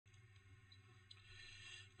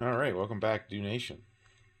Alright, welcome back, Do Nation.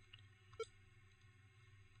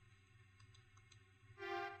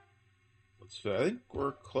 I think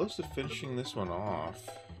we're close to finishing this one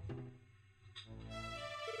off.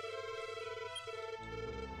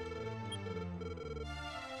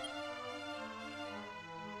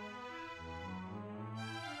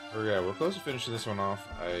 Yeah, we're close to finishing this one off.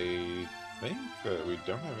 I think that we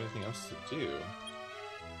don't have anything else to do.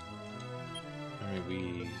 I mean,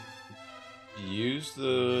 we used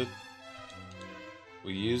the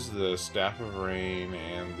Staff of Rain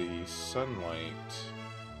and the Sunlight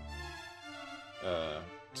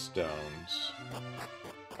stones.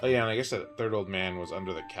 Oh yeah, and I guess that third old man was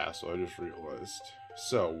under the castle, I just realized.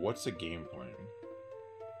 So, what's the game plan?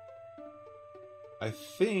 I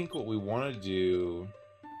think what we want to do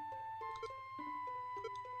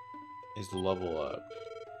is level up.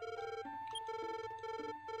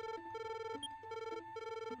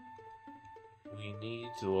 We need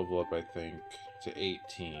to level up, I think, to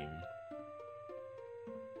 18.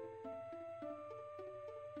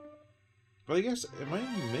 But I guess, am I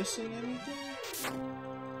missing anything?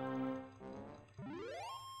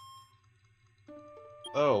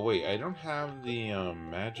 Oh, wait, I don't have the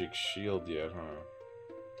magic shield yet, huh?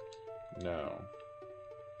 No.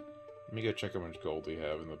 Let me go check how much gold we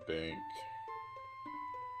have in the bank.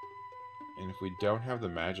 And if we don't have the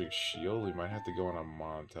magic shield, we might have to go on a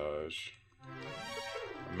montage.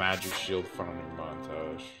 A magic shield farming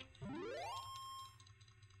montage.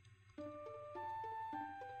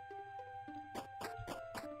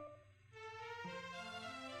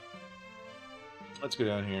 Let's go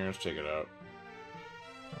down here, let's check it out.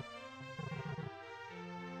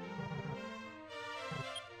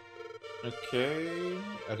 Okay.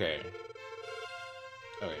 Okay,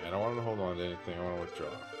 I don't want to hold on to anything, I want to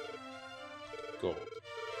withdraw. Gold.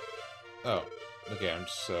 Oh, okay, I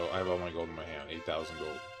have all my gold in my hand, 8,000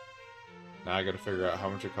 gold. Now I gotta figure out how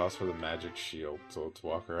much it costs for the magic shield, so let's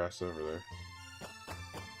walk our ass over there.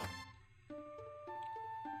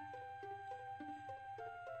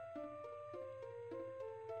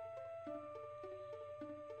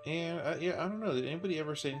 And, yeah, I don't know, did anybody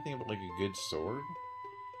ever say anything about, like, a good sword?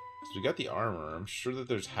 Because we got the armor, I'm sure that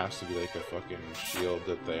there's has to be, like, a fucking shield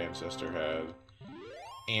that the ancestor had.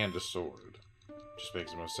 And a sword. Just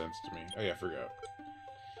makes the most sense to me. Oh yeah, I forgot.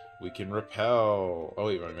 We can repel. Oh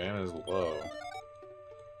wait, my mana is low.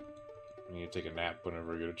 I need to take a nap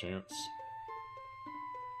whenever I get a chance.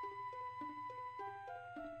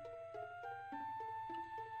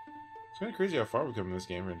 It's kind of crazy how far we've come in this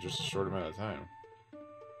game in just a short amount of time.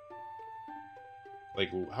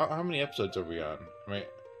 Like, how many episodes are we on? I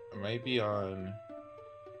might be on...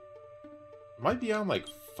 Might be on, like,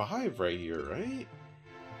 5 right here, right?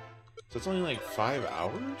 So it's only, like, 5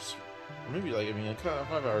 hours? Or maybe, like, I mean, like,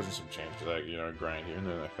 5 hours and some change, because I, you know, grind here, and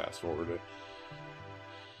then I fast forward it.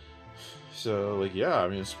 So, like, yeah, I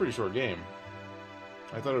mean, it's a pretty short game.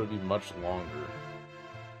 I thought it would be much longer.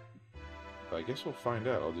 But I guess we'll find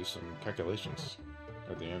out. I'll do some calculations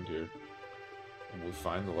at the end here. And we'll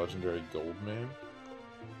find the legendary Gold Man.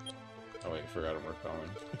 Oh wait, forgot I'm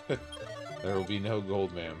repelling. There will be no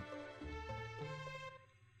Gold Man.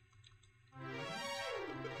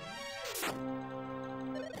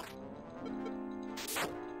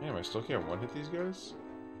 Damn, I still can't one-hit these guys?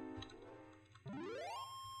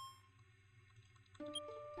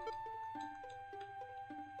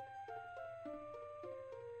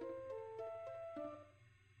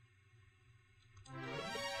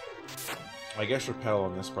 I guess repel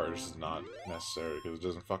on this part is not necessary because it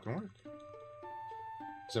doesn't fucking work.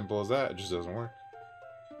 Simple as that, it just doesn't work.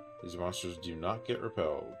 These monsters do not get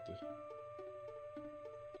repelled.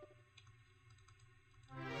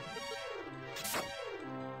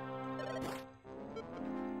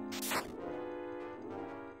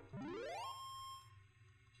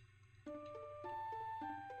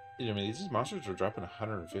 I mean, these monsters are dropping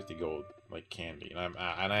 150 gold like candy, and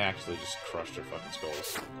I actually just crushed their fucking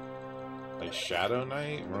skulls. Like Shadow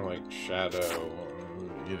Knight, more like Shadow,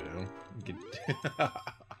 you know.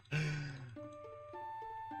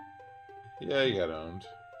 Yeah, you got owned.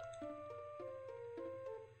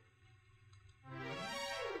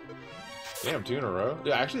 Damn, 2 in a row?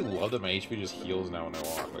 Dude, I actually love that my HP just heals now when I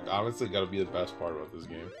walk. Like, honestly, gotta be the best part about this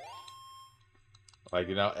game. Like,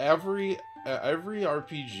 you know, every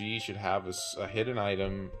RPG should have a hidden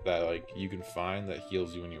item that, like, you can find that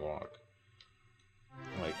heals you when you walk.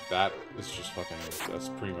 Like, that is just fucking, that's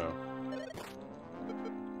primo.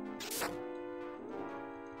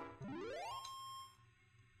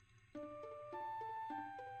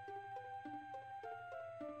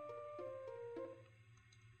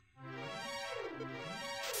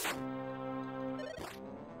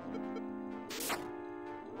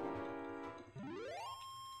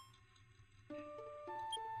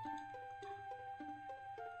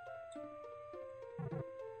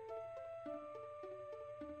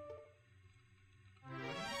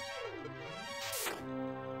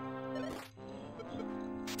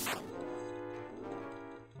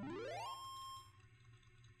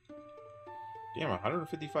 Damn,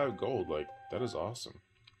 155 gold. Like, that is awesome.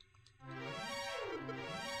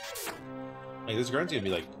 Like, this grind's gonna be,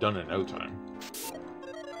 like, done in no time.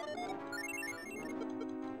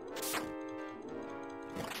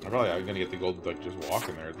 I'm gonna get the gold with, like, just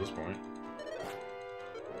walking there at this point.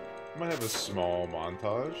 I might have a small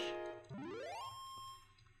montage.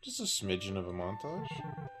 Just a smidgen of a montage.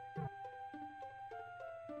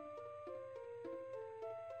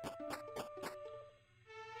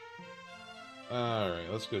 Alright,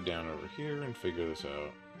 let's go down over here and figure this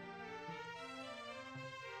out.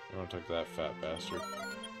 I want to talk to that fat bastard.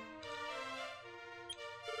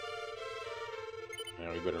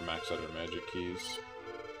 Now we better max out our magic keys.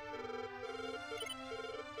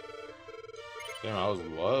 Damn, I was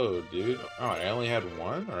low, dude. Oh, I only had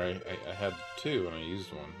one? Or I had two and I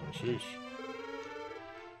used one. Oh, sheesh.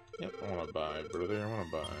 Yep, I want to buy, brother. I want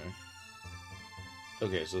to buy.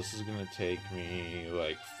 Okay, so this is going to take me,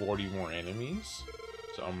 like, 40 more enemies.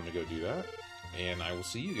 So I'm going to go do that. And I will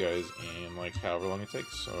see you guys in, like, however long it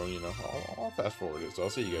takes. So, you know, I'll fast forward it. So I'll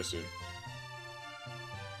see you guys soon.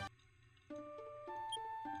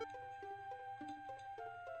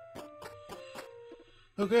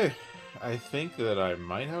 Okay, I think that I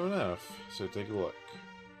might have enough. So take a look.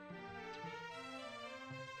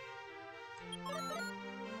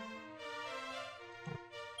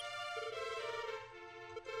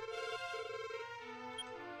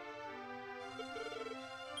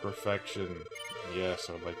 Perfection. Yes,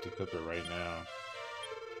 I would like to equip it right now.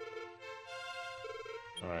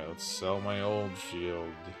 Alright, let's sell my old shield.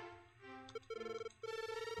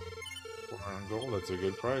 400 gold, that's a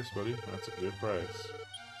good price, buddy. That's a good price.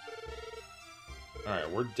 Alright,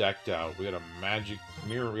 we're decked out. We got a magic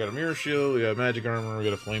mirror, we got a mirror shield, we got magic armor, we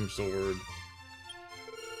got a flame sword.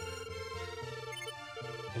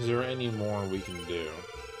 Is there any more we can do?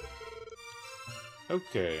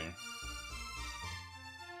 Okay.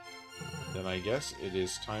 Then I guess it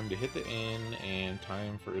is time to hit the inn and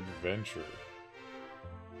time for adventure.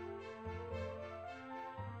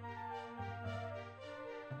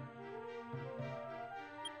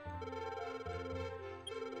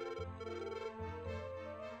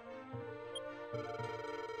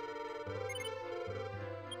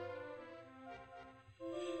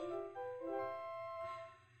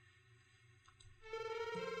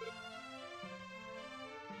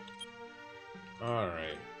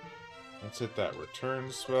 Alright. Let's hit that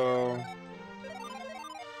return spell.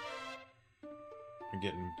 We're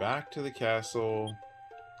getting back to the castle.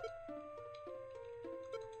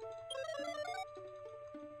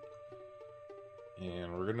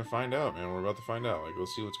 And we're gonna find out, man. We're about to find out. Like,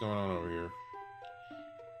 let's see what's going on over here.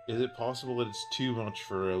 Is it possible that it's too much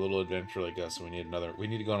for a little adventure like us? We need another. We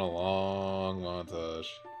need to go on a long montage.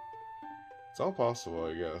 It's all possible,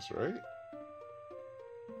 I guess, right?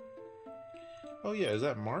 Oh yeah, is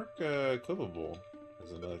that mark equipable?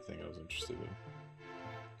 That's another thing I was interested in.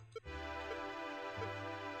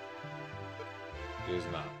 It is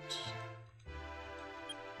not. I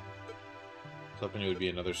was hoping it would be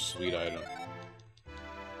another sweet item.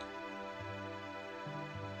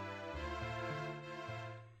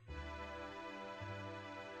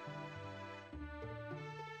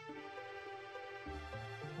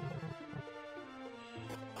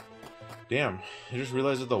 Damn, I just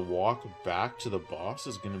realized that the walk back to the boss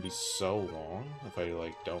is gonna be so long if I,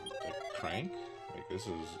 like, don't, like, crank. Like, this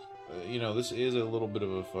is, you know, this is a little bit of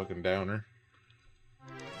a fucking downer.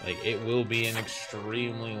 Like, it will be an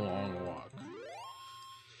extremely long walk.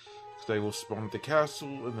 So I will spawn at the castle,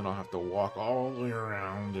 and then I'll have to walk all the way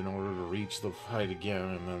around in order to reach the fight again,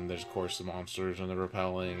 and then there's, of course, the monsters, and the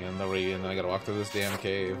repelling, and then I gotta walk through this damn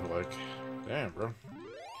cave. Like, damn, bro.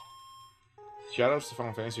 Shoutouts to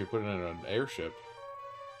Final Fantasy for putting in an airship.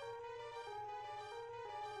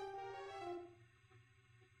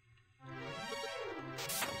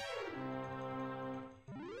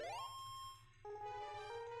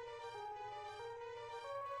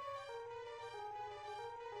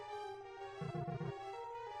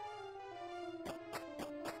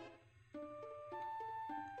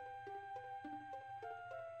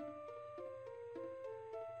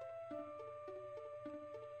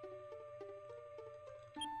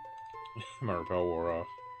 My repel wore off.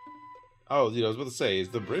 Oh, dude, I was about to say, is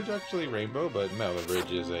the bridge actually rainbow? But no, the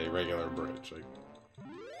bridge is a regular bridge. Like,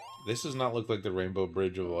 this does not look like the Rainbow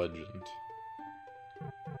Bridge of Legend.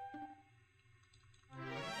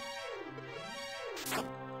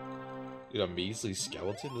 Dude, a measly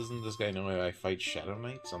skeleton? Doesn't this guy know I fight Shadow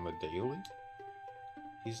Knights on the daily?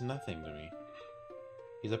 He's nothing to me.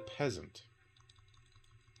 He's a peasant.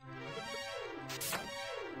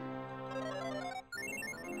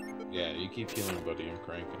 Yeah, you keep healing, buddy. I'm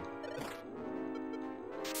cranking.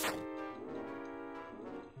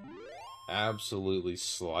 absolutely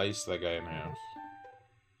slice that guy in half.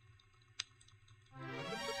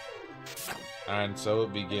 And so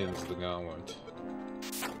it begins the gauntlet.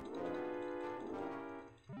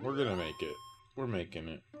 We're gonna make it. We're making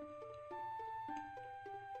it.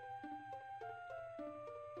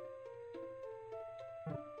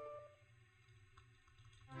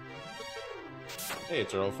 Hey,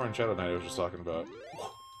 it's our old friend Shadow Knight I was just talking about.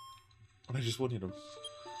 And I just wanted him.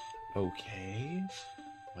 Okay.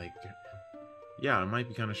 Like, yeah, I might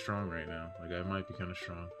be kind of strong right now. Like, I might be kind of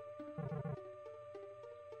strong.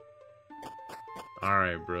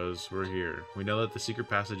 Alright, bros, we're here. We know that the secret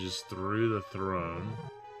passage is through the throne.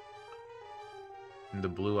 And the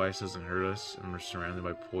blue ice doesn't hurt us, and we're surrounded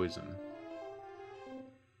by poison.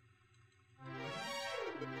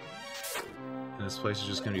 And this place is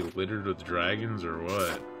just gonna be littered with dragons, or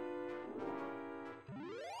what?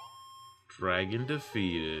 Dragon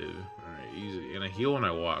defeated. Alright, easy. And I heal when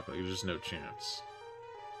I walk. Like, there's just no chance.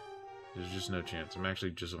 There's just no chance. I'm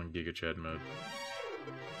actually just on Giga Chad mode.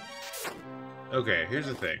 Okay, here's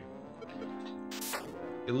the thing.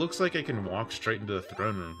 It looks like I can walk straight into the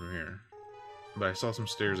throne room from here. But I saw some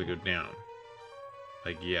stairs that go down.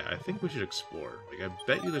 Like, yeah, I think we should explore. Like, I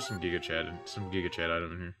bet you there's some Giga Chad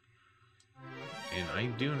item in here. And I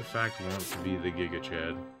do, in fact, want to be the Giga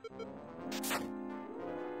Chad.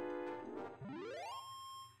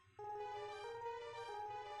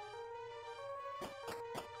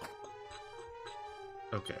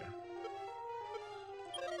 Okay.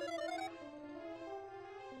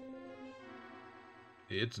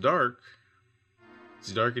 It's dark.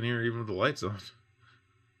 It's dark in here even with the lights on.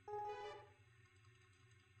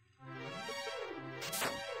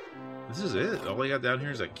 This is it? All I got down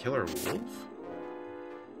here is a killer wolf?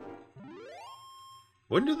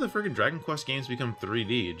 When did the friggin' Dragon Quest games become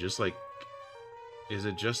 3D? Just like... Is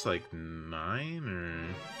it just like 9? Or...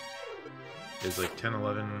 Is like 10,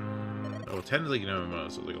 11... Oh, 10 is like, you know,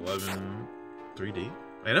 so like 11... 3D?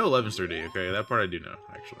 I know 11's 3D, okay? That part I do know,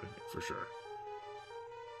 actually. For sure.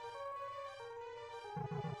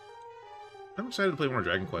 I'm excited to play more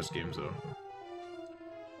Dragon Quest games, though.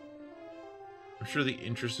 I'm sure the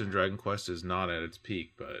interest in Dragon Quest is not at its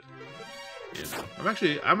peak, but you know,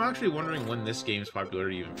 I'm actually wondering when this game's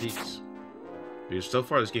popularity even peaks. Because so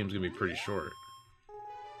far this game's gonna be pretty short.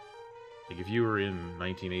 Like if you were in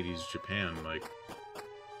 1980s Japan, like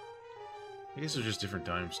I guess there's just different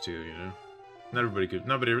times too, you know. Not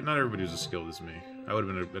everybody was as skilled as me. I would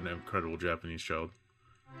have been an incredible Japanese child.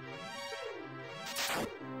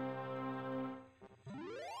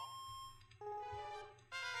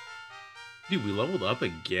 Dude, we leveled up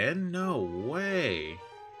again? No way.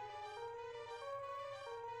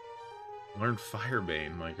 Learned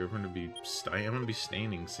Firebane. Like, I'm gonna be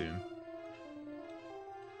staining soon.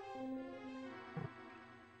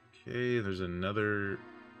 Okay, there's another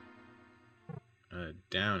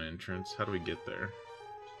down entrance. How do we get there?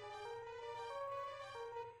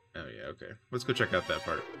 Oh yeah, okay. Let's go check out that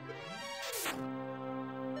part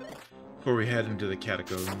before we head into the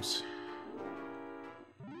catacombs.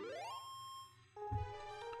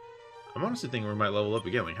 I'm honestly thinking we might level up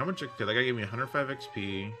again. Like, how much? Because that guy gave me 105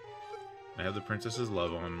 XP. I have the Princess's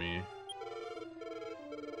Love on me.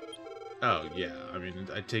 Oh yeah, I mean,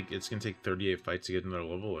 it's gonna take 38 fights to get another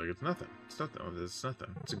level. Like, it's nothing. It's nothing. It's nothing.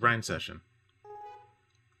 It's a grind session.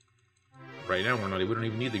 Right now, we don't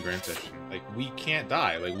even need the grind session. Like, we can't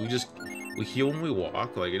die. Like, we heal when we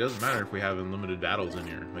walk. Like, it doesn't matter if we have unlimited battles in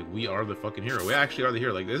here. Like, we are the fucking hero. We actually are the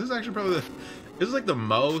hero. Like, this is actually probably this is like the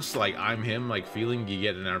most, like, I'm him, like, feeling you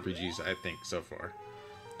get in RPGs, I think, so far.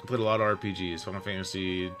 I played a lot of RPGs. Final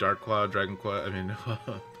Fantasy, Dark Cloud, Dragon Quest. I mean,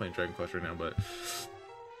 playing Dragon Quest right now, but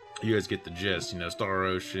you guys get the gist. You know, Star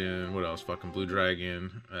Ocean, what else? Fucking Blue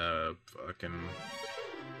Dragon, fucking...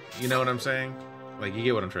 You know what I'm saying? Like, you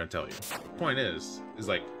get what I'm trying to tell you. Point is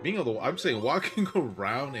like, being able to... I'm saying walking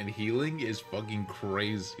around and healing is fucking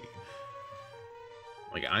crazy.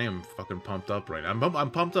 Like, I am fucking pumped up right now.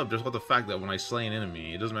 I'm pumped up just about the fact that when I slay an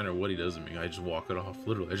enemy, it doesn't matter what he does to me, I just walk it off.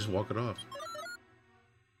 Literally, I just walk it off.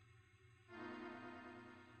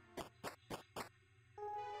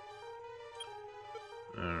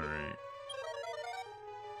 Alright.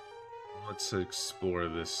 Let's explore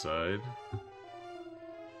this side.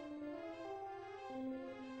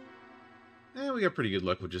 Yeah, we got pretty good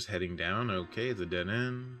luck with just heading down. Okay, it's a dead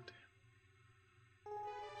end.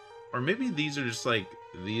 Or maybe these are just like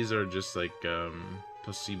placebos,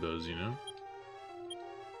 you know?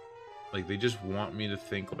 Like, they just want me to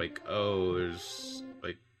think like, oh, there's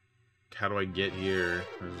like, how do I get here?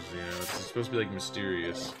 You know, it's supposed to be like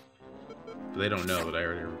mysterious. But they don't know that I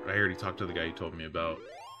already talked to the guy who told me about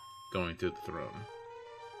going to the throne.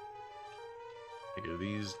 Like, are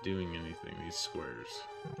these doing anything, these squares?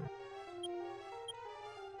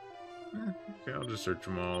 Okay, I'll just search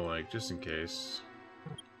them all, like, just in case.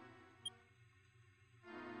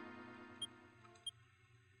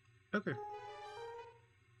 Okay.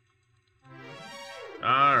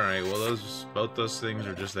 Alright, well, both those things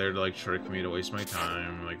are just there to, like, trick me, to waste my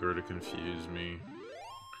time, like, or to confuse me.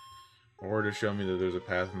 Or to show me that there's a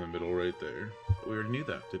path in the middle right there. But we already knew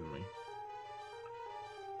that, didn't we?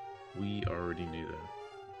 We already knew that.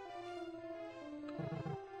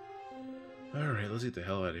 Alright, let's get the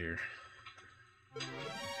hell out of here.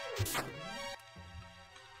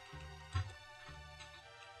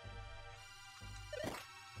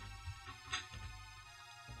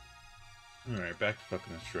 Alright, back to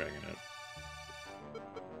fucking this dragon up.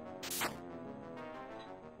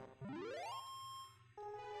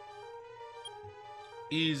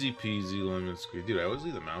 Easy peasy lemon squeeze. Dude, I always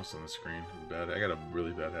leave the mouse on the screen. Bad. I got a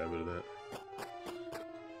really bad habit of that.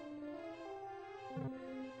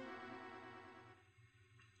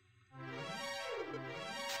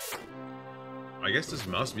 I guess this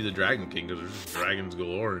must be the Dragon King, because there's just dragons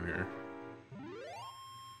galore in here.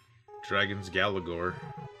 Dragons Galagore.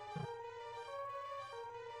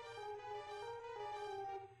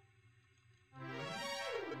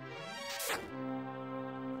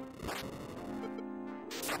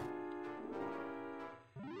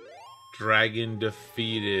 Dragon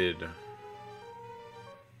defeated.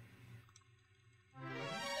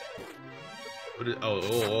 What is,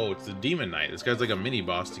 oh, it's the Demon Knight. This guy's like a mini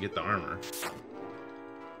boss to get the armor.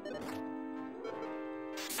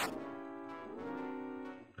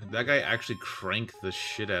 That guy actually cranked the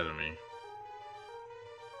shit out of me.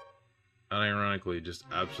 Unironically, just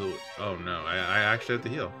absolutely. Oh no, I actually have to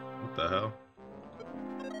heal. What the hell?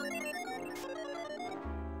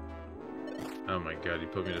 Oh my god, he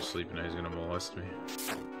put me to sleep and now he's gonna molest me.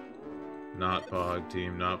 Not Pog,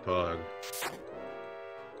 team, not Pog.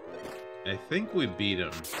 I think we beat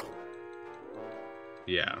him.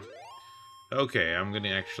 Yeah. Okay, I'm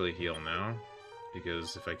gonna actually heal now.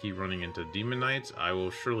 Because if I keep running into Demon Knights, I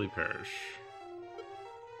will surely perish.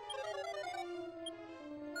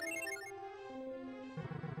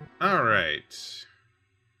 Alright.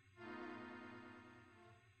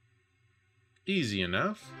 Easy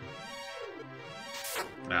enough.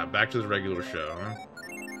 Ah, back to the regular show, huh?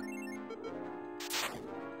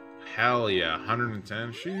 Hell yeah,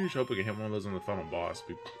 110. Sheesh, hope we can hit one of those on the final boss.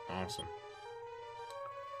 Be awesome.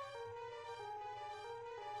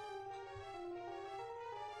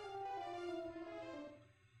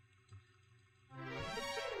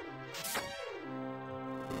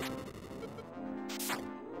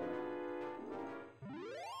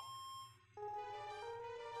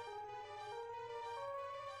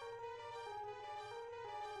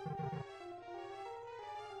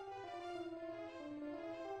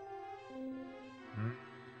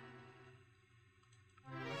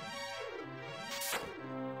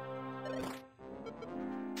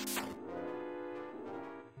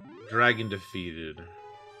 Dragon defeated.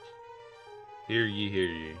 Hear ye, hear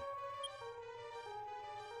ye.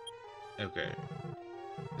 Okay.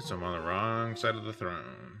 So I'm on the wrong side of the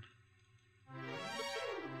throne.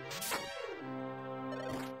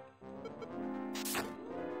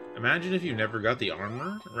 Imagine if you never got the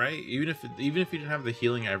armor, right? Even if you didn't have the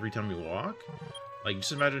healing every time you walk. Like,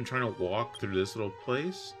 just imagine trying to walk through this little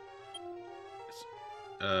place.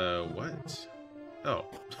 What? Oh.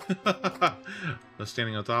 I was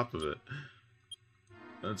standing on top of it.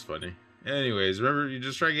 That's funny. Anyways, remember, you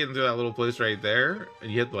just try getting through that little place right there,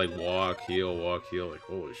 and you have to, like, walk, heal, like,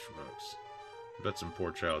 holy smokes. I bet some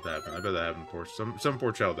poor child happened. I bet that happened to some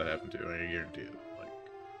poor child that happened to. I guarantee it. Like,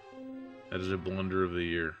 that is a blunder of the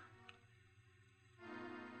year.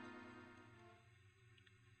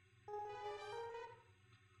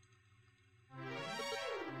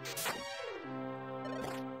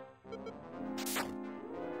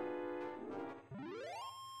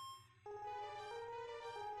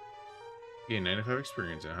 Gain 95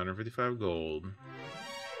 experience and 155 gold.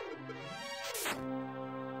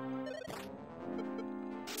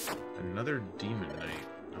 Another Demon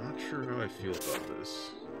Knight. Not sure how I feel about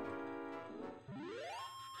this.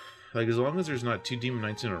 Like, as long as there's not 2 Demon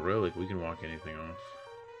Knights in a row, like, we can walk anything off.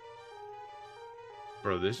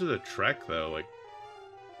 Bro, this is a trek, though. Like,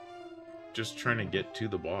 just trying to get to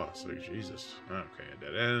the boss. Like, Jesus. Okay, a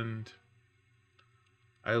dead end.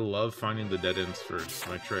 I love finding the dead ends first.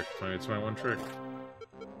 My trick. It's my one trick.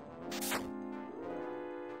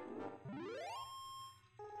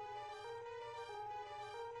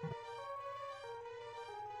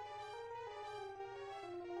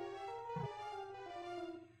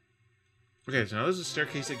 Okay, so now there's a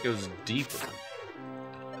staircase that goes deeper.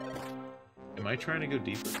 Am I trying to go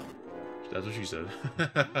deeper? That's what she said.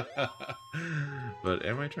 But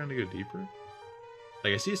am I trying to go deeper?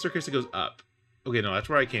 Like, I see a staircase that goes up. Okay, no, that's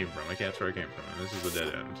where I came from. Okay, that's where I came from. And this is the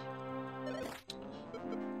dead end.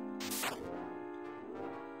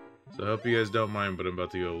 So I hope you guys don't mind, but I'm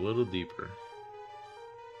about to go a little deeper.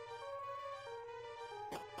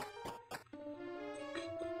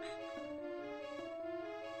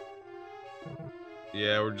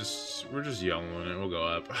 Yeah, we're just yelling it. We'll go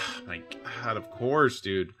up. Oh my god, of course,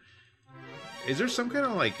 dude. Is there some kind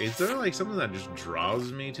of like, is there like something that just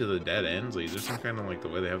draws me to the dead ends? Like, is there some kind of like the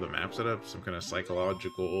way they have the map set up? Some kind of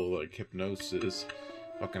psychological like hypnosis,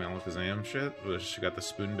 fucking Alakazam shit? She got the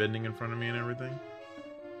spoon bending in front of me and everything.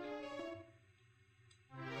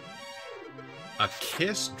 A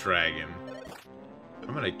kiss dragon.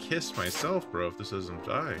 I'm gonna kiss myself, bro, if this doesn't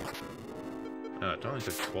die. It only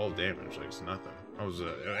took 12 damage, like it's nothing. I was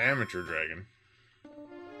an amateur dragon.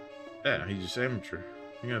 Yeah, he's just amateur.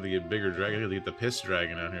 You have to get bigger dragon. You have to get the piss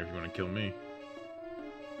dragon out here if you want to kill me.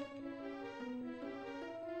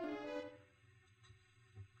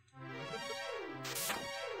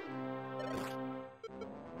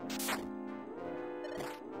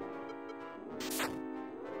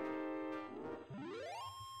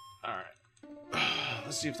 Alright.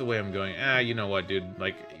 Let's see if the way I'm going... you know what, dude?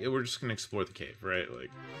 Like, we're just gonna explore the cave, right?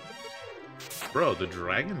 Like... Bro, the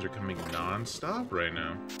dragons are coming non-stop right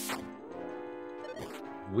now.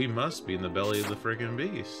 We must be in the belly of the freaking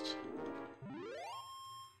beast.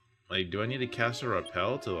 Like, do I need to cast a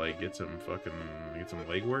repel to, like, get some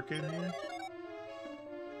leg work in here?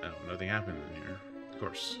 Oh, nothing happened in here. Of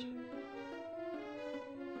course.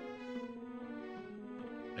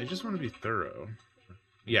 I just want to be thorough.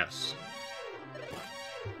 Yes.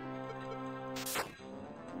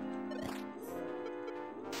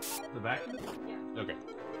 The vacuum? Yeah. Okay.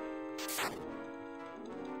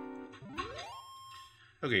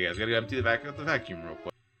 Okay, guys, gotta empty the vacuum real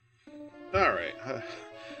quick. Alright.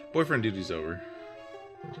 Boyfriend duty's over.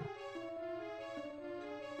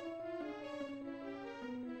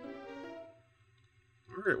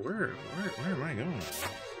 Where am I going?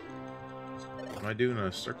 Am I doing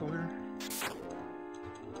a circle here?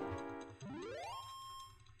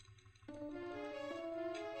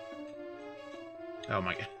 Oh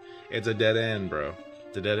my god. It's a dead end, bro.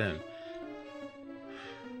 It's a dead end.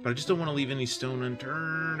 But I just don't want to leave any stone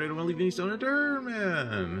unturned. I don't want to leave any stone unturned,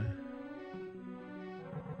 man.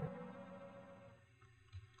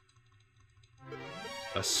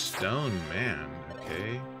 A stone man,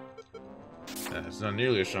 okay. It's not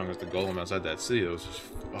nearly as strong as the golem outside that city. That was just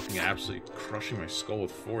fucking absolutely crushing my skull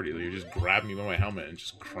with 40. Like, you just grab me by my helmet and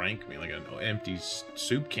just crank me like an empty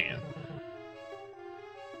soup can.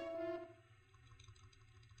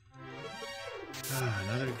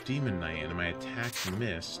 Another Demon Knight, and my attack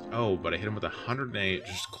missed. Oh, but I hit him with 108.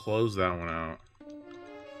 Just close that one out.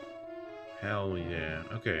 Hell yeah.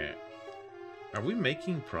 Okay. Are we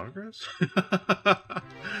making progress?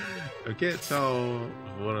 I can't tell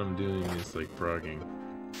what I'm doing is like progging.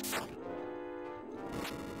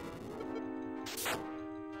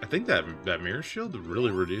 I think that mirror shield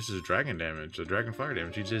really reduces dragon damage. The dragon fire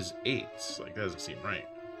damage, he does 8. Like, that doesn't seem right.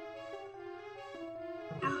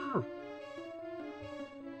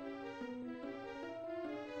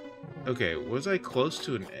 Okay, was I close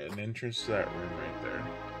to an entrance to that room right there?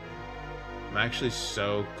 I'm actually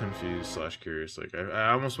so confused / curious. Like, I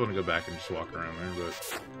almost want to go back and just walk around there,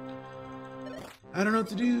 but... I don't know what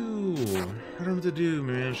to do! I don't know what to do,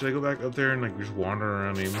 man. Should I go back up there and, like, just wander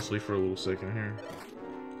around aimlessly for a little second here?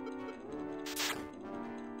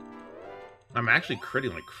 I'm actually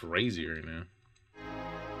critting like crazy right now.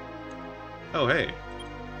 Oh, hey.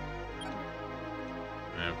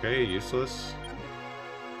 Okay, useless.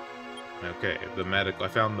 Okay, I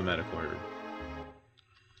found the medical herb.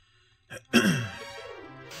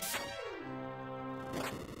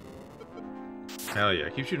 Hell yeah,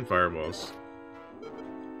 keep shooting fireballs.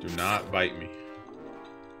 Do not bite me.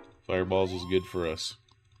 Fireballs is good for us.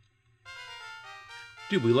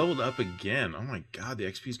 Dude, we leveled up again. Oh my god, the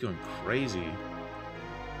XP's going crazy.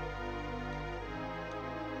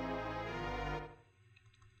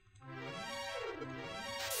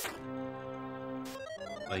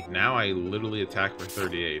 Like, now I literally attack for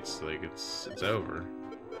 38s. Like, it's over.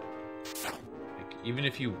 Like, even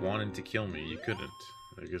if you wanted to kill me, you couldn't.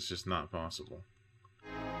 Like, it's just not possible.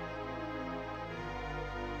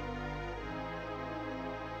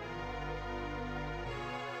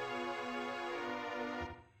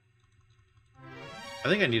 I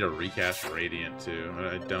think I need a recast Radiant, too.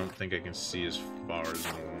 I don't think I can see as far as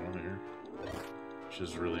normal here. Which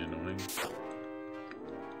is really annoying.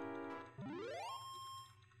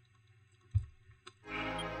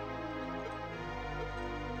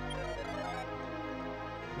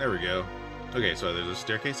 There we go. Okay, so there's a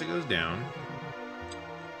staircase that goes down.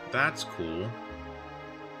 That's cool.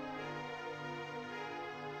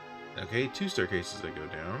 Okay, 2 staircases that go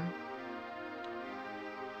down.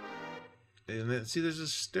 And then, see, there's a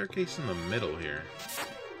staircase in the middle here.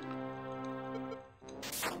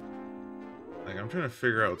 Like, I'm trying to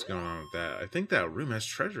figure out what's going on with that. I think that room has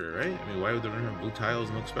treasure, right? I mean, why would the room have blue tiles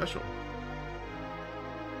and look special?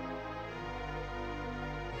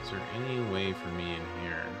 Is there any way for me in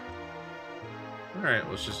here? Alright,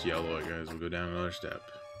 let's just yellow it, guys. We'll go down another step.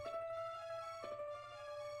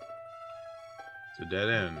 It's a dead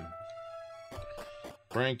end.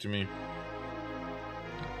 Pranked me.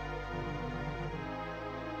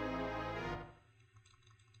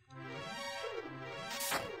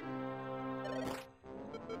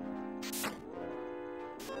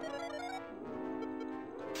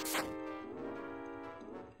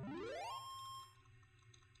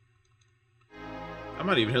 I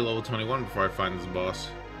might even hit level 21 before I find this boss.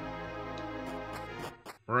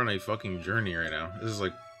 We're on a fucking journey right now. This is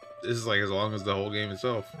like as long as the whole game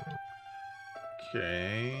itself.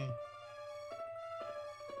 Okay.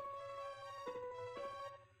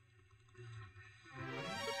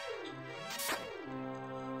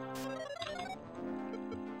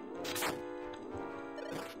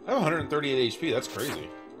 I have 138 HP. That's crazy.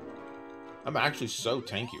 I'm actually so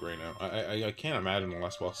tanky right now. I can't imagine the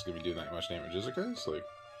last boss is going to be doing that much damage. Is it, guys? Like,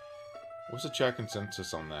 what's the chat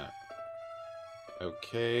consensus on that?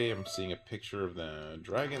 Okay, I'm seeing a picture of the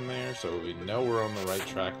dragon there, so we know we're on the right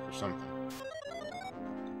track for something.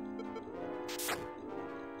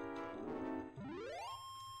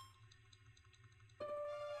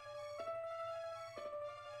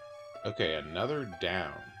 Okay, another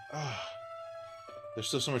down. Ah, there's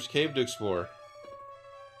still so much cave to explore.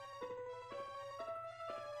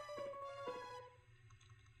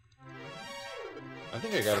 I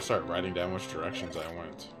think I gotta start writing down which directions I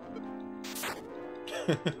went.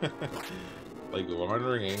 Like,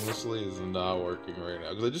 wandering aimlessly is not working right now.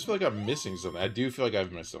 Because I just feel like I'm missing something. I do feel like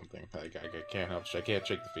I've missed something. Like, I can't help. I can't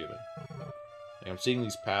shake the feeling. Like, I'm seeing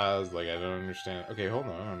these paths, like, I don't understand. Okay, hold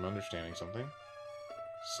on. I'm understanding something.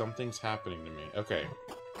 Something's happening to me. Okay.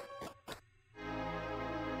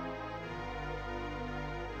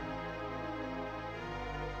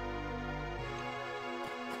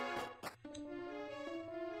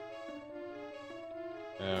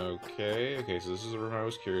 Okay, so this is the room I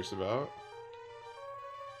was curious about.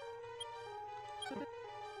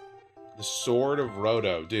 The Sword of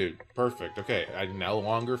Roto. Dude, perfect. Okay, I no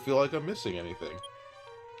longer feel like I'm missing anything.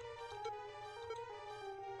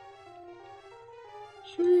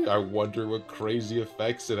 I wonder what crazy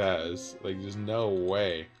effects it has. Like, there's no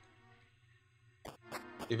way.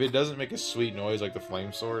 If it doesn't make a sweet noise like the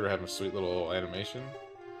flame sword or have a sweet little animation,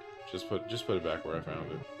 just put it back where I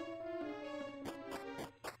found it.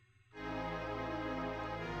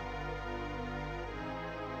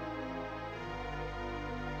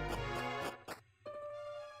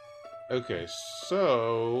 Okay,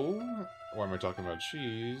 so... Why am I talking about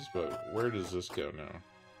cheese? But where does this go now?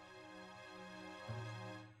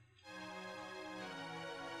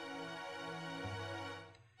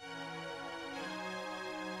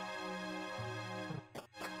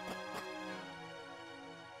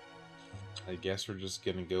 I guess we're just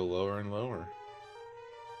gonna go lower and lower.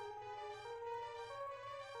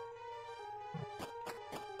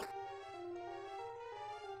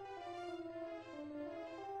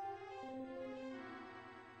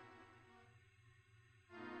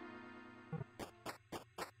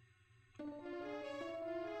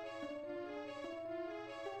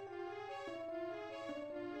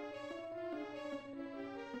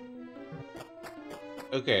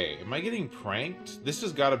 Okay, am I getting pranked? This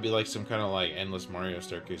has got to be like some kind of like endless Mario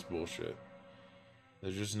staircase bullshit.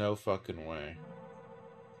 There's just no fucking way.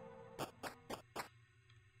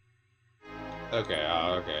 Okay,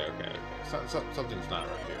 okay. Something's not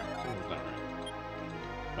right here. Something's not right.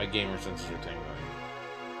 My gamer senses are tingling.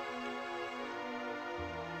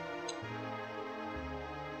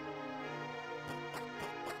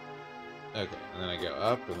 Okay, and then I go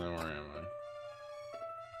up, and then where am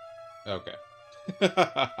I? Okay. Yeah,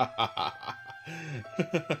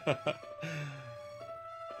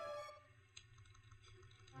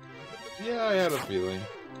 I had a feeling.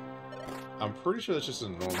 I'm pretty sure that's just a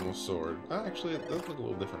normal sword. Actually, it does look a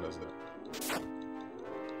little different, doesn't it?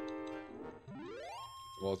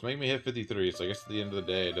 Well, it's making me hit 53, so I guess at the end of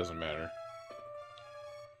the day, it doesn't matter.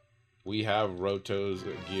 We have Roto's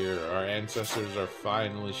gear. Our ancestors are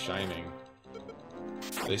finally shining.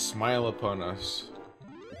 They smile upon us.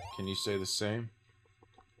 Can you say the same?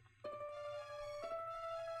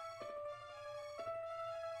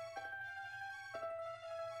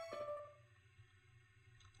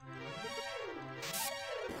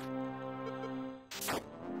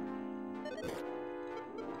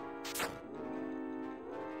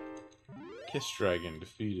 Kiss Dragon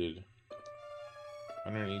defeated.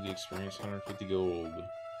 180 experience, 150 gold.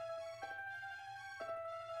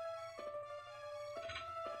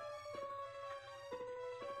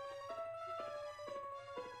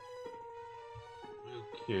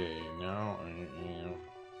 Okay, now I am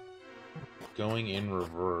going in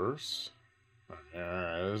reverse.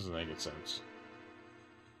 Alright, this is making sense.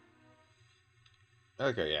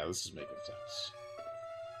 Okay, yeah, this is making sense.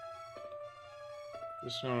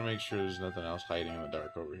 Just want to make sure there's nothing else hiding in the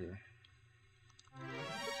dark over here.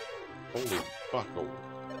 Holy fuck, oh.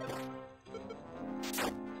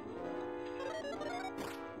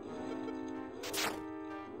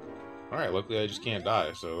 Alright, luckily I just can't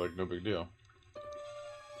die, so, like, no big deal.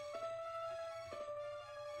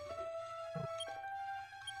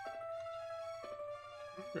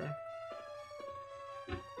 Okay.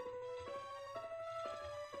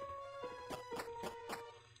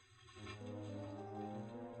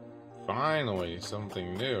 Finally,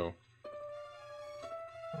 something new.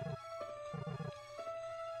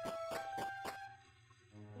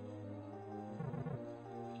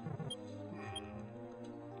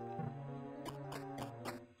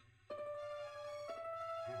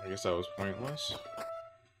 I guess that was pointless.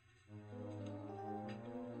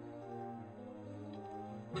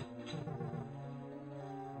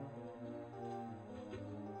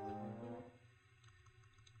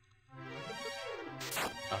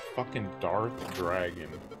 A fucking Darth Dragon.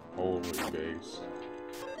 Holy base.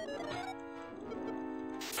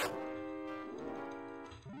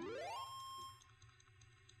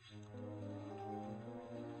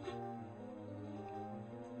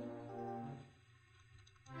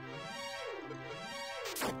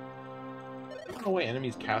 I don't know why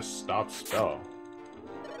enemies cast stop spell.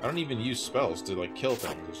 I don't even use spells to like kill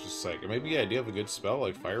things. It's just like, maybe I do have a good spell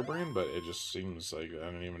like Firebrand, but it just seems like, I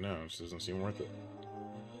don't even know. It just doesn't seem worth it.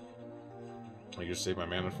 I just save my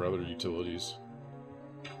mana for other utilities.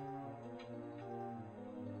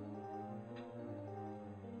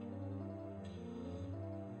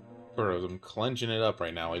 Bro, I'm clenching it up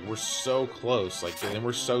right now. Like, we're so close. Like, and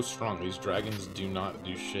we're so strong. These dragons do not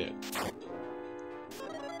do shit.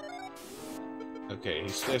 Okay,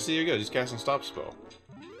 see, here you go. He's casting stop spell.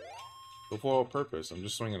 Before all purpose, I'm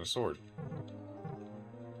just swinging a sword.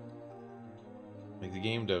 Like, the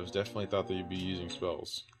game devs definitely thought that you'd be using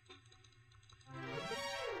spells.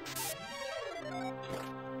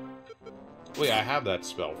 Wait, I have that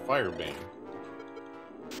spell, Firebane.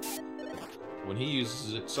 When he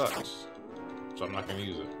uses it, it sucks. So I'm not gonna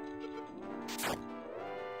use it.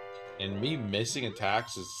 And me missing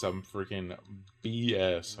attacks is some freaking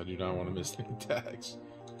BS. I do not want to miss any attacks.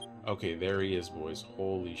 Okay, there he is, boys.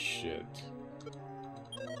 Holy shit.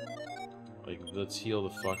 Like, let's heal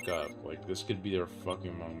the fuck up. Like, this could be their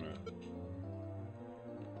fucking moment.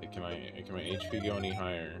 Like, can my HP go any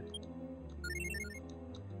higher?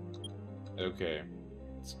 Okay,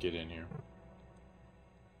 let's get in here.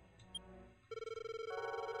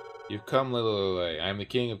 You've come, Lililele. I am the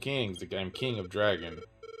King of Kings. I am King of Dragon.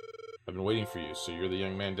 I've been waiting for you, so you're the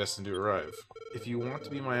young man destined to arrive. If you want to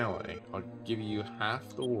be my ally, I'll give you half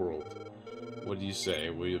the world. What do you say?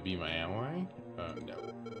 Will you be my ally? No.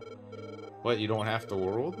 What, you don't want half the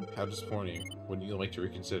world? How disappointing. Wouldn't you like to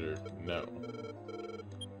reconsider? No.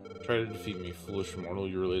 Try to defeat me, foolish mortal.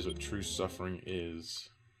 You realize what true suffering is.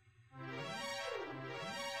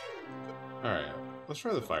 Alright, let's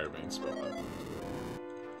try the Firebane spell out.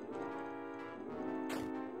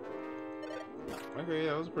 Okay,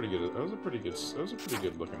 yeah, that was a pretty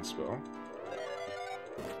good looking spell.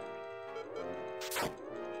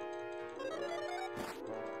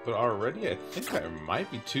 But already I think I might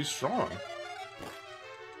be too strong.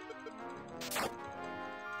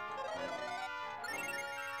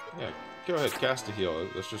 Yeah, go ahead, cast a heal.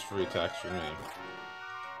 That's just free attacks for me.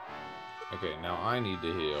 Okay, now I need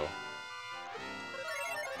to heal.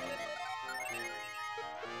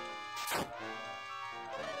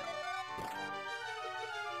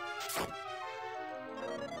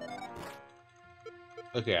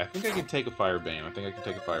 Okay, I think I can take a Firebane.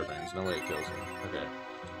 There's no way it kills me. Okay.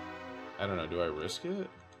 I don't know, do I risk it?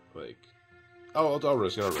 Like... Oh, I'll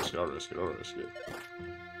risk it. Okay.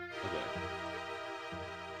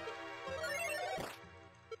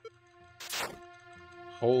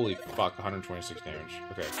 Holy fuck, 126 damage.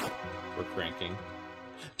 Okay, we're cranking.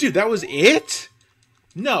 Dude, that was it?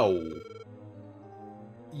 No!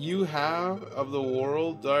 You have of the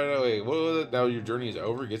world. No, wait. What was it? Now your journey is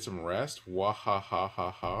over. Get some rest.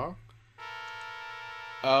 Wahahaha.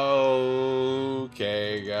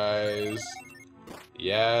 Okay, guys.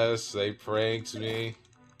 Yes, they pranked me.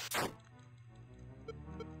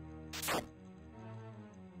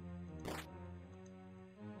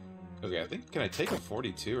 Okay, I think, can I take a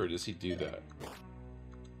 42, or does he do that?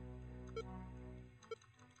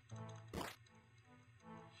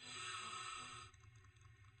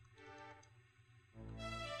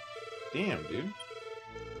 Damn, dude.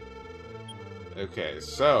 Okay,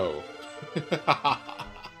 so...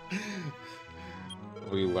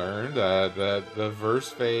 we learned that the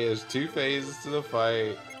first phase, 2 phases to the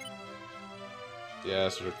fight.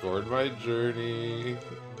 Yes, record my journey.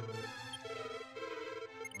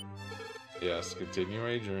 Yes, continue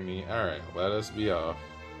my journey. Alright, let us be off.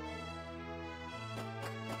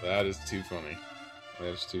 That is too funny. That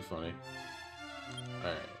is too funny.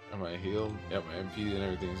 Alright, am I healed? Yep, my MP and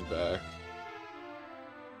everything's back.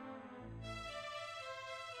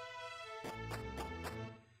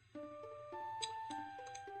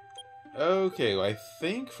 Okay, well, I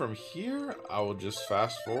think from here, I will just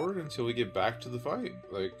fast forward until we get back to the fight.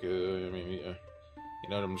 Like, I mean, yeah. You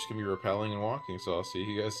know, I'm just gonna be rappelling and walking, so I'll see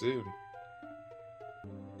you guys soon.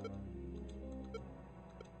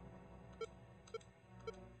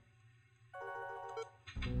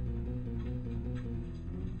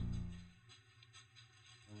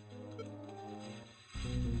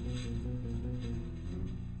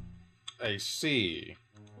 I see.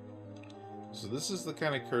 So this is the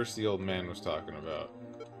kind of curse the old man was talking about.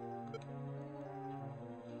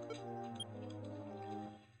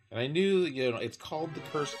 And I knew, you know, it's called the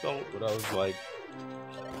curse belt, but I was like,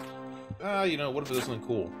 you know, what if it's something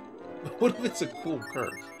cool? What if it's a cool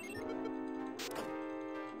curse?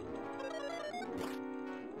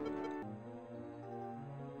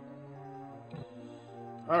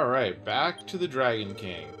 Alright, back to the Dragon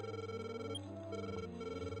King.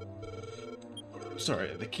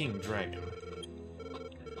 Sorry, the King Dragon.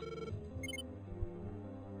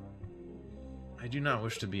 I do not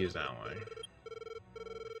wish to be his ally.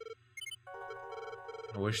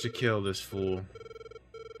 I wish to kill this fool.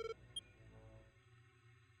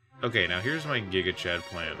 Okay, now here's my Giga Chad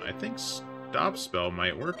plan. I think Stop Spell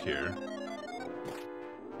might work here.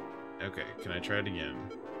 Okay, can I try it again?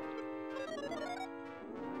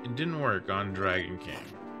 It didn't work on Dragon King.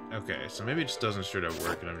 Okay, so maybe it just doesn't straight up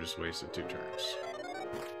work and I've just wasted 2 turns.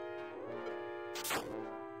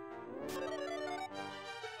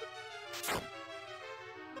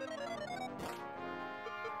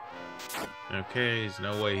 Okay, there's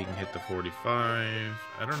no way he can hit the 45.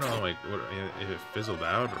 I don't know, like, what, if it fizzled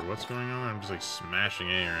out or what's going on. I'm just, like, smashing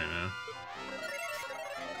A right now.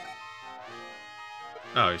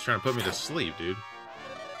 Oh, he's trying to put me to sleep, dude.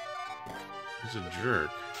 He's a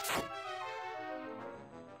jerk.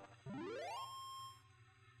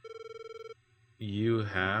 You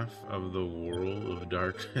half of the world of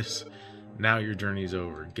darkness. Now your journey's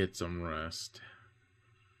over. Get some rest.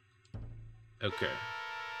 Okay.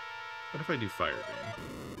 What if I do Fire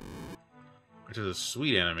Beam? Which is a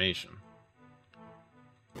sweet animation.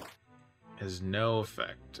 Has no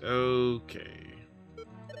effect. Okay.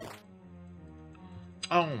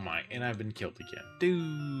 Oh my, and I've been killed again.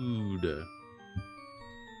 Dude.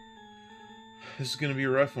 This is gonna be a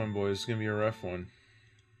rough one, boys. This is gonna be a rough one.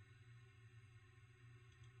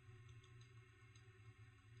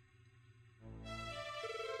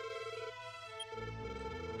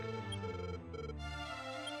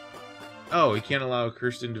 Oh, he can't allow a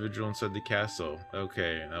cursed individual inside the castle.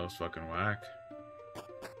 Okay, that was fucking whack.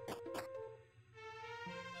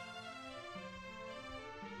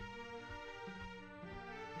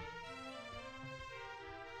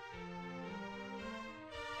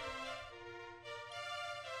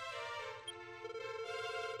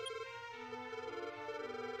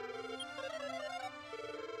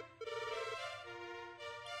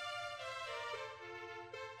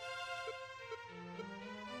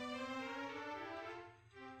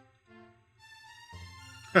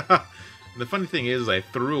 The funny thing is, I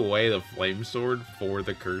threw away the flame sword for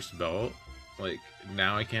the cursed belt. Like,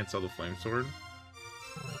 now I can't sell the flame sword.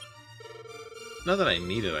 Not that I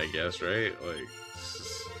need it, I guess, right? Like, it's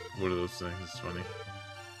just one of those things. It's funny.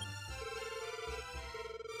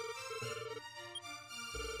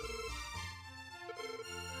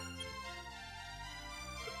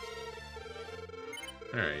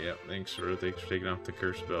 Alright, yep. Thanks for taking off the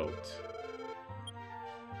cursed belt.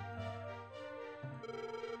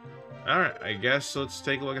 Alright, I guess let's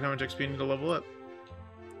take a look at how much XP I need to level up.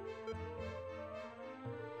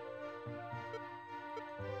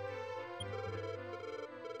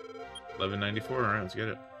 $11.94, alright, let's get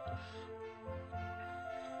it.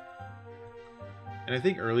 And I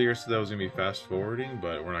think earlier said that I was going to be fast forwarding,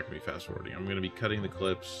 but we're not going to be fast forwarding. I'm going to be cutting the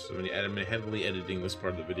clips. I'm going to heavily editing this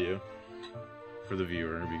part of the video for the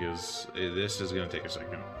viewer, because this is going to take a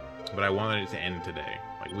second. But I wanted it to end today.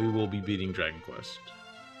 Like, we will be beating Dragon Quest.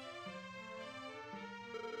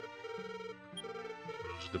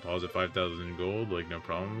 Just deposit 5,000 gold, like, no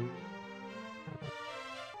problem.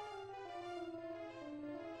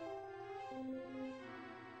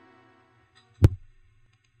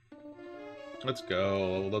 Let's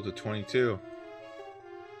go. Leveled up to 22.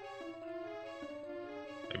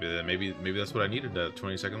 Maybe that's what I needed, that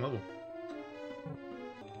 22nd level.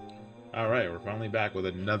 Alright, we're finally back with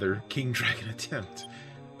another King Dragon attempt.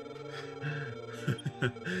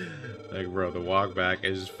 Like, bro, the walk back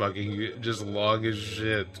is fucking just long as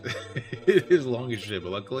shit. It is long as shit,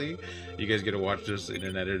 but luckily, you guys get to watch this in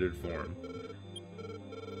an edited form.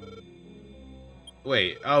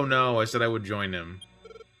 Wait, oh no, I said I would join him.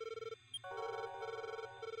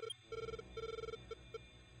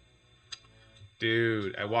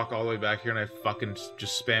 Dude, I walk all the way back here and I fucking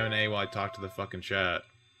just spam an A while I talk to the fucking chat.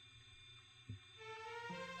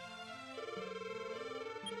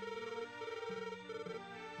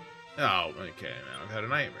 Oh, okay, man, I've had a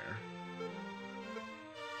nightmare.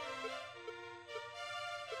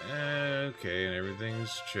 Okay, and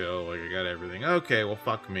everything's chill, like I got everything. Okay, well,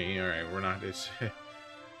 fuck me. Alright, we're not, it's...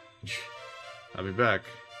 I'll be back.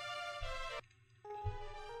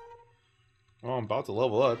 Well, I'm about to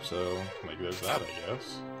level up, so, like, there's that, I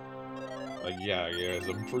guess. Like, yeah, guys,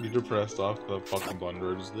 I'm pretty depressed off the fucking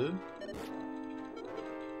blunder I just did.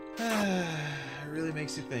 It really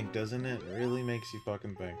makes you think, doesn't it? It really makes you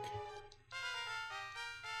fucking think.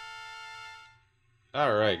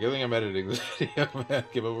 Alright, good thing I'm editing this video, man.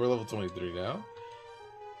 Okay, but we're level 23 now.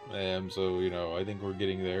 So, you know, I think we're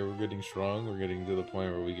getting there. We're getting strong. We're getting to the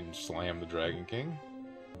point where we can slam the Dragon King.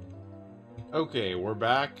 Okay, we're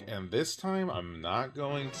back, and this time I'm not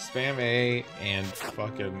going to spam A and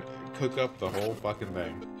fucking cook up the whole fucking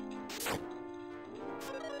thing.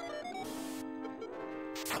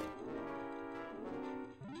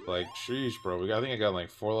 Like, sheesh, bro. I think I got like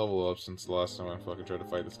 4 level ups since the last time I fucking tried to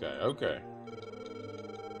fight this guy. Okay.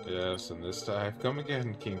 Yes, and this time I've come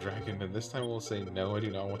again, King Dragon, and this time we'll say, no, I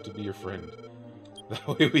do not want to be your friend. That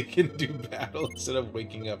way we can do battle instead of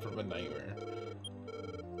waking up from a nightmare.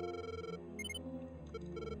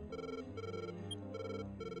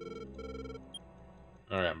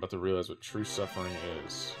 Alright, I'm about to realize what true suffering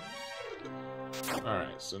is.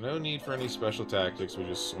 Alright, so no need for any special tactics, we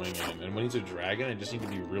just swing in. And when he's a dragon, I just need to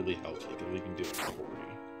be really healthy, because we can do it for 40.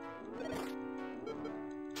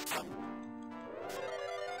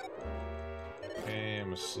 Okay,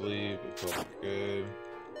 I'm asleep, it's all good.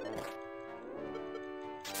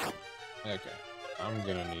 Okay, I'm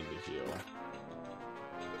gonna need to heal.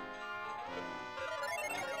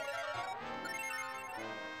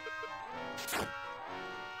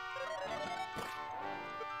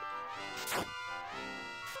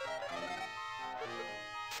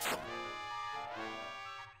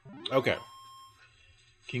 Okay.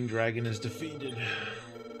 King Dragon is defeated.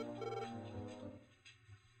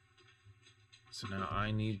 So now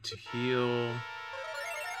I need to heal.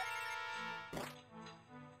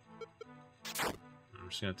 I'm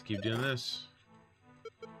just gonna have to keep doing this.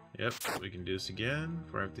 Yep, we can do this again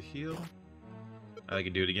before I have to heal. I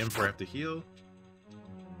can do it again before I have to heal.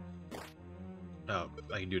 Oh,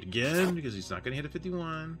 I can do it again because he's not gonna hit a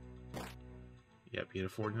 51. Yep, he hit a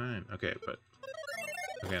 49. Okay, but...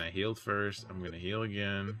 Okay, I healed first. I'm gonna heal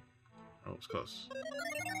again. Oh, it's close.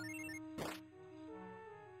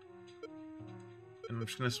 And I'm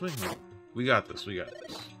just gonna swing. We got this. We got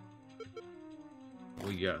this.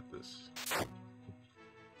 We got this.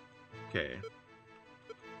 Okay.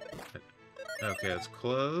 Okay, that's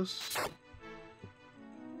close.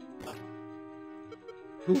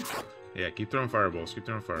 Whew. Yeah, keep throwing fireballs. Keep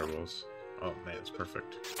throwing fireballs. Oh man, it's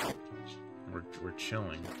perfect. We're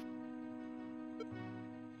chilling.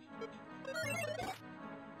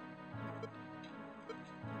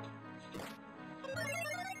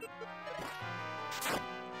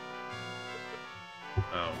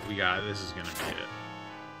 Oh, we got it. This is gonna be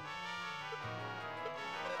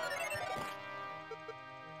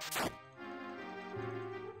it.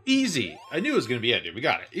 Easy! I knew it was gonna be it, dude. We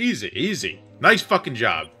got it. Easy, easy. Nice fucking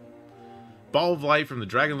job. Ball of light from the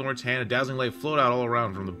Dragon Lord's hand. A dazzling light flowed out all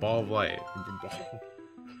around from the ball of light.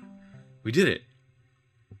 We did it.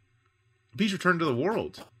 Peach returned to the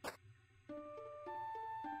world.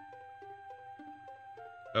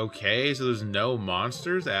 Okay, so there's no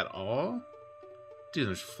monsters at all? Dude,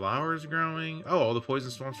 there's flowers growing. Oh, all the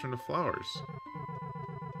poison swamps turn to flowers.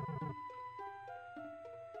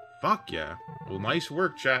 Fuck yeah. Well, nice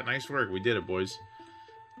work, chat. Nice work. We did it, boys.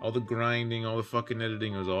 All the grinding, all the fucking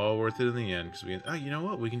editing was all worth it in the end. Because we, oh, you know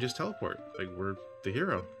what? We can just teleport. Like, we're the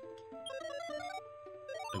hero.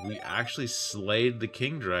 Like, we actually slayed the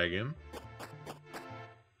King Dragon.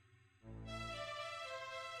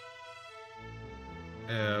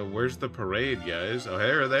 Where's the parade, guys? Oh,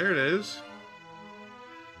 there it is.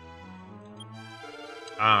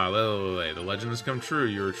 Ah, Lele, the legend has come true.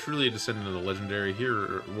 You are truly a descendant of the legendary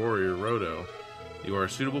hero, warrior Roto. You are a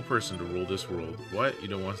suitable person to rule this world. What? You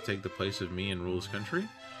don't want to take the place of me and rule this country?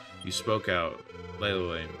 You spoke out.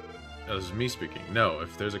 Lele. Oh, this is me speaking. No,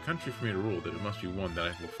 if there's a country for me to rule, then it must be one that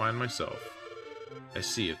I will find myself. I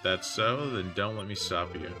see. If that's so, then don't let me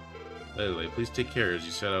stop you. Lele, please take care as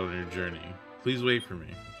you set out on your journey. Please wait for me.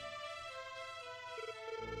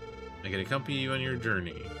 I can accompany you on your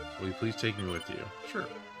journey. Will you please take me with you? Sure.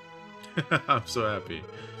 I'm so happy.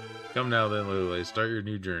 Come now then, Lele. Start your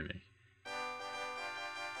new journey.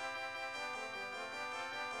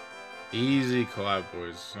 Easy clap,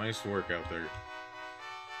 boys. Nice work out there.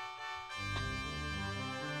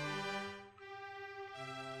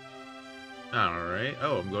 Alright.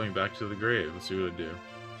 Oh, I'm going back to the grave. Let's see what I do.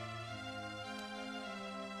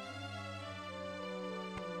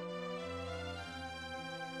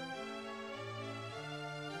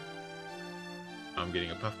 I'm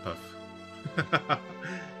getting a puff puff.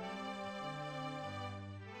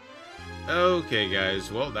 Okay,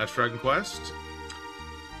 guys. Well, that's Dragon Quest.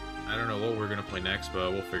 I don't know what we're going to play next,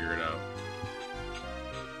 but we'll figure it out.